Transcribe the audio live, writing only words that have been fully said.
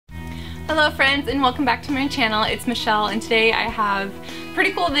Hello friends, and welcome back to my channel. It's Michelle, and today I have a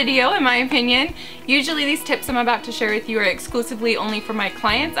pretty cool video in my opinion. Usually these tips I'm about to share with you are exclusively only for my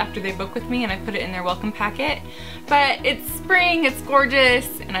clients after they book with me and I put it in their welcome packet. But it's spring, it's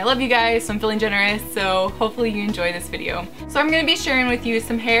gorgeous, and I love you guys, so I'm feeling generous, so hopefully you enjoy this video. So I'm going to be sharing with you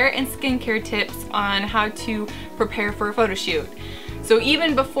some hair and skincare tips on how to prepare for a photo shoot. So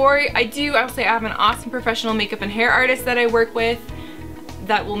even before I do, I'll say I have an awesome professional makeup and hair artist that I work with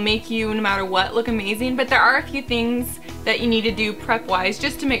that will make you, no matter what, look amazing, but there are a few things that you need to do prep-wise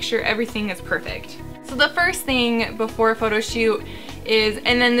just to make sure everything is perfect. So the first thing before a photo shoot is,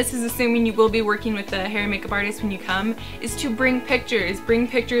 and then this is assuming you will be working with the hair and makeup artist when you come, is to bring pictures. Bring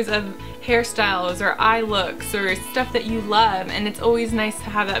pictures of hairstyles or eye looks or stuff that you love, and it's always nice to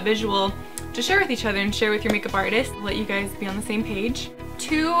have that visual to share with each other and share with your makeup artist, let you guys be on the same page.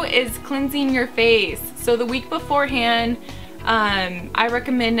 2 is cleansing your face. So the week beforehand, I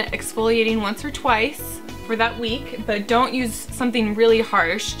recommend exfoliating once or twice for that week, but don't use something really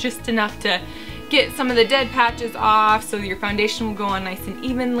harsh, just enough to get some of the dead patches off so your foundation will go on nice and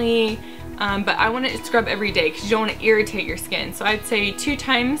evenly. But I want to scrub every day because you don't want to irritate your skin. So I'd say 2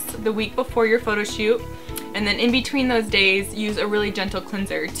 times the week before your photo shoot, and then in between those days use a really gentle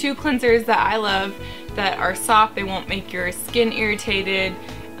cleanser. 2 cleansers that I love that are soft, they won't make your skin irritated,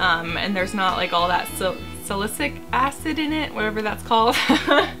 and there's not like all that salicylic acid in it, whatever that's called.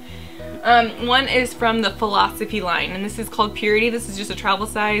 One is from the Philosophy line, and this is called Purity. This is just a travel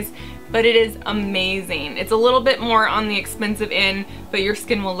size, but it is amazing. It's a little bit more on the expensive end, but your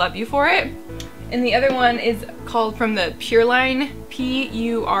skin will love you for it. And the other one is called from the Pure line,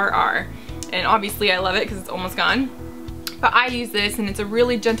 P-U-R-R. And obviously I love it because it's almost gone. But I use this, and it's a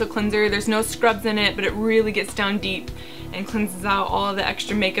really gentle cleanser. There's no scrubs in it, but it really gets down deep and cleanses out all of the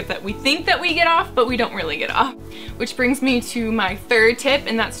extra makeup that we think that we get off, but we don't really get off. Which brings me to my 3rd tip,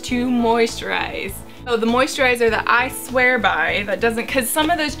 and that's to moisturize. So the moisturizer that I swear by, that doesn't, because some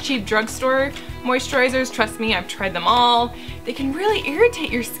of those cheap drugstore moisturizers, trust me, I've tried them all, they can really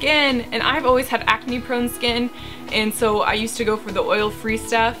irritate your skin, and I've always had acne prone skin, and so I used to go for the oil-free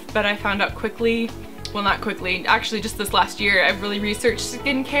stuff, but I found out quickly, well not quickly, actually just this last year, I've really researched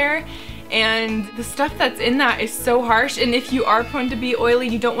skincare, and the stuff that's in that is so harsh, and if you are prone to be oily,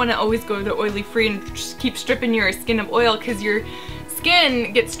 you don't want to always go the oily free and just keep stripping your skin of oil, because your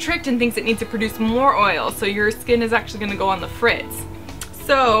skin gets tricked and thinks it needs to produce more oil, so your skin is actually going to go on the fritz.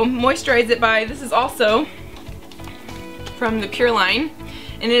 So moisturize it by, this is also from the Pure line,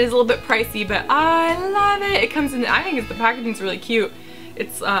 and it is a little bit pricey, but I love it. It comes in, I think the packaging's really cute.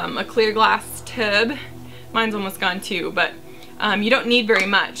 It's a clear glass tube. Mine's almost gone too, but you don't need very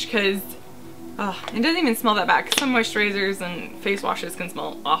much because it doesn't even smell that bad, because some moisturizers and face washes can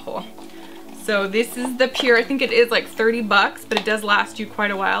smell awful. So this is the Pure, I think it is like 30 bucks, but it does last you quite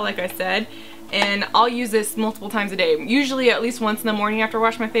a while, like I said. And I'll use this multiple times a day, usually at least once in the morning after I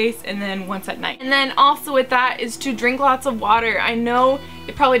wash my face, and then once at night. And then also with that is to drink lots of water. I know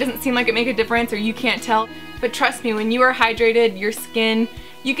it probably doesn't seem like it makes a difference, or you can't tell, but trust me, when you are hydrated, your skin,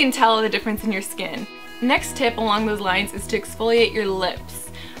 you can tell the difference in your skin. Next tip along those lines is to exfoliate your lips.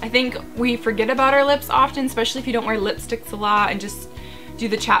 I think we forget about our lips often, especially if you don't wear lipsticks a lot and just do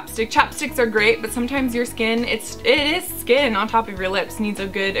the chapstick. Chapsticks are great, but sometimes your skin, it is skin on top of your lips, needs a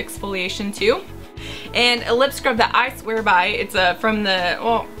good exfoliation too. And a lip scrub that I swear by, it's from the,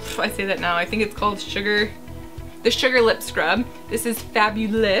 well, I say that now, I think it's called the Sugar Lip Scrub. This is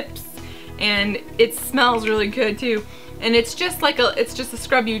Fabulips, and it smells really good too. And it's just like it's just a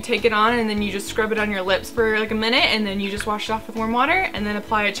scrub. You take it on and then you just scrub it on your lips for like a minute, and then you just wash it off with warm water and then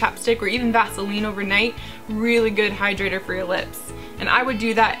apply a chapstick or even Vaseline overnight. Really good hydrator for your lips. And I would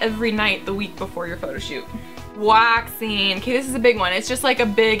do that every night the week before your photo shoot. Waxing. Okay, this is a big one. It's just like a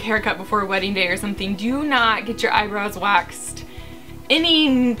big haircut before a wedding day or something. Do not get your eyebrows waxed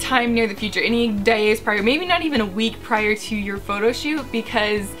any time near the future, any days prior, maybe not even a week prior to your photo shoot,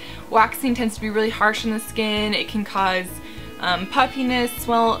 because waxing tends to be really harsh on the skin. It can cause puffiness,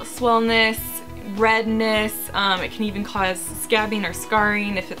 swellness, redness. It can even cause scabbing or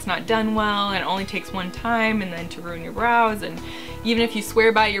scarring if it's not done well, and it only takes one time and then to ruin your brows. And even if you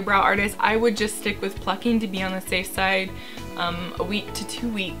swear by your brow artist, I would just stick with plucking to be on the safe side, a week to 2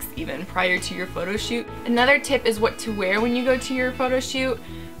 weeks even prior to your photo shoot. Another tip is what to wear when you go to your photo shoot.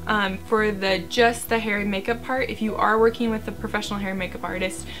 For just the hair and makeup part, if you are working with a professional hair and makeup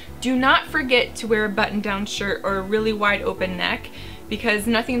artist, do not forget to wear a button-down shirt or a really wide open neck, because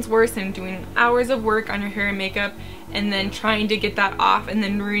nothing's worse than doing hours of work on your hair and makeup and then trying to get that off and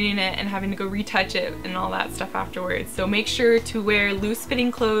then ruining it and having to go retouch it and all that stuff afterwards. So make sure to wear loose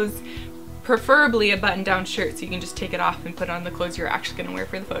fitting clothes preferably a button-down shirt so you can just take it off and put on the clothes you're actually going to wear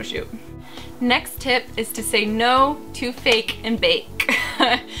for the photo shoot. Next tip is to say no to fake and bake.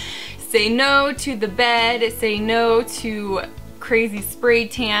 Say no to the bed, say no to crazy spray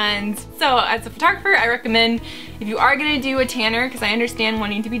tans. So as a photographer, I recommend if you are gonna do a tanner, because I understand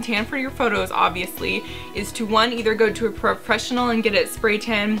wanting to be tan for your photos obviously, is to one, either go to a professional and get it spray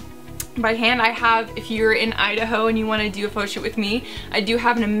tan by hand. I have, if you're in Idaho and you want to do a photo shoot with me, I do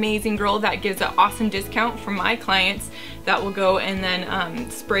have an amazing girl that gives an awesome discount for my clients that will go and then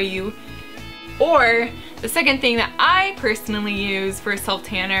spray you. Or the second thing that I personally use for a self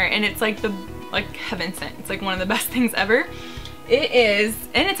tanner, and it's like heaven sent, it's like one of the best things ever. It is,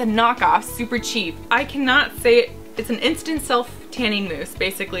 and it's a knockoff, super cheap. I cannot say it. It's an instant self tanning mousse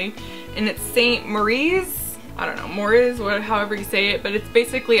basically, and it's St. Marie's, I don't know, Moriz, however you say it, but it's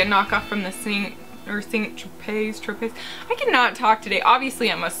basically a knockoff from the St. Tropez. I cannot talk today.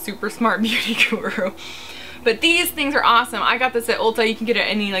 Obviously I'm a super smart beauty guru. But these things are awesome. I got this at Ulta. You can get it at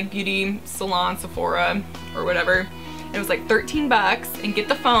any like beauty salon, Sephora, or whatever. It was like 13 bucks, and get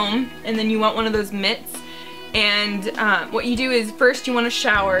the foam, and then you want one of those mitts. And what you do is first you want to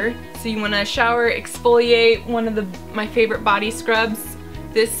shower. So you want to shower, exfoliate, one of my favorite body scrubs.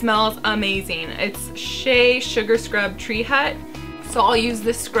 This smells amazing. It's Shea Sugar Scrub Tree Hut. So I'll use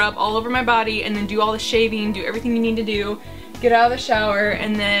this scrub all over my body and then do all the shaving, do everything you need to do, get out of the shower,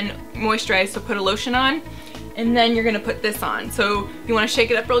 and then moisturize, so put a lotion on. And then you're gonna put this on. So you wanna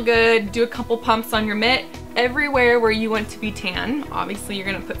shake it up real good, do a couple pumps on your mitt. Everywhere where you want to be tan, obviously you're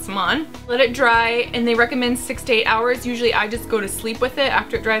gonna put some on. Let it dry, and they recommend 6 to 8 hours. Usually I just go to sleep with it.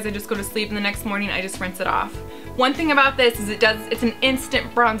 After it dries, I just go to sleep, and the next morning I just rinse it off. One thing about this is it's an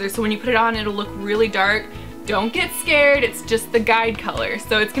instant bronzer, so when you put it on, it'll look really dark. Don't get scared, it's just the guide color.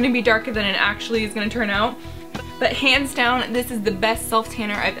 So it's gonna be darker than it actually is gonna turn out. But hands down, this is the best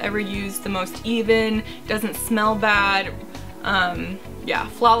self-tanner I've ever used. The most even, doesn't smell bad. Yeah,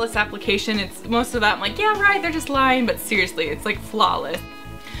 flawless application. It's most of that I'm like, yeah, right, they're just lying, but seriously, it's like flawless.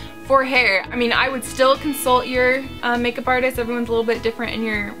 For hair, I mean, I would still consult your makeup artist. Everyone's a little bit different in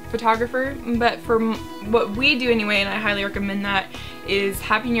your photographer, but for what we do anyway, and I highly recommend that, is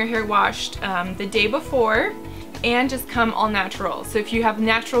having your hair washed the day before, and just come all natural. So if you have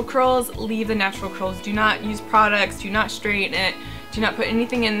natural curls, leave the natural curls. Do not use products, do not straighten it, do not put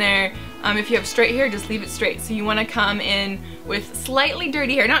anything in there. If you have straight hair, just leave it straight. So you wanna come in with slightly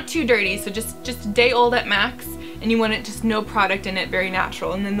dirty hair, not too dirty, so just a day old at max, and you want it just no product in it, very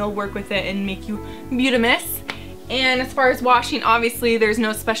natural, and then they'll work with it and make you beautimous. And as far as washing, obviously there's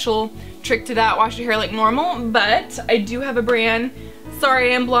no special trick to that. Wash your hair like normal, but I do have a brand.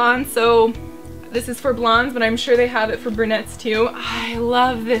 Sorry, I am blonde, so this is for blondes, but I'm sure they have it for brunettes too. I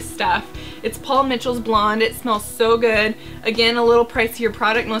love this stuff. It's Paul Mitchell's Blonde. It smells so good. Again, a little pricier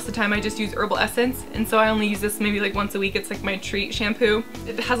product. Most of the time I just use herbal essence, and so I only use this maybe like once a week. It's like my treat shampoo.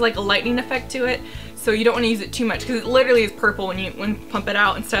 It has like a lightning effect to it, so you don't want to use it too much because it literally is purple when you pump it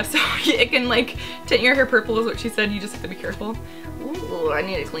out and stuff, so it can like tint your hair purple is what she said. You just have to be careful. Ooh, I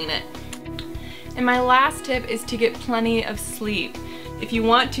need to clean it. And my last tip is to get plenty of sleep. If you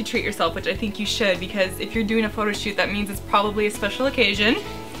want to treat yourself, which I think you should, because if you're doing a photo shoot, that means it's probably a special occasion.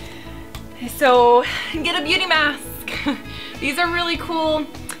 So get a beauty mask. These are really cool. You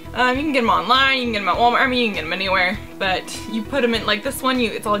can get them online, you can get them at Walmart, I mean you can get them anywhere, but you put them in, like this one,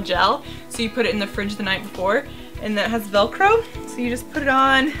 it's all gel, so you put it in the fridge the night before, and that has Velcro, so you just put it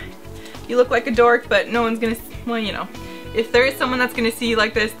on. You look like a dork, but no one's gonna, well, you know, if there is someone that's gonna see you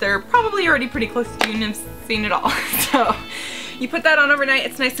like this, they're probably already pretty close to you and have seen it all. So you put that on overnight,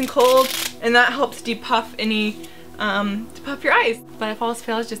 it's nice and cold, and that helps depuff any, depuff your eyes. But if all else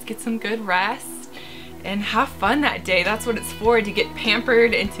fails, just get some good rest and have fun that day. That's what it's for, to get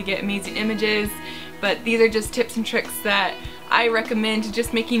pampered and to get amazing images. But these are just tips and tricks that I recommend to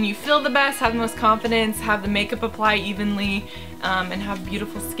just making you feel the best, have the most confidence, have the makeup apply evenly, and have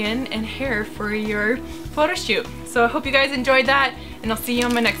beautiful skin and hair for your photo shoot. So I hope you guys enjoyed that, and I'll see you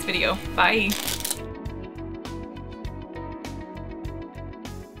on my next video. Bye.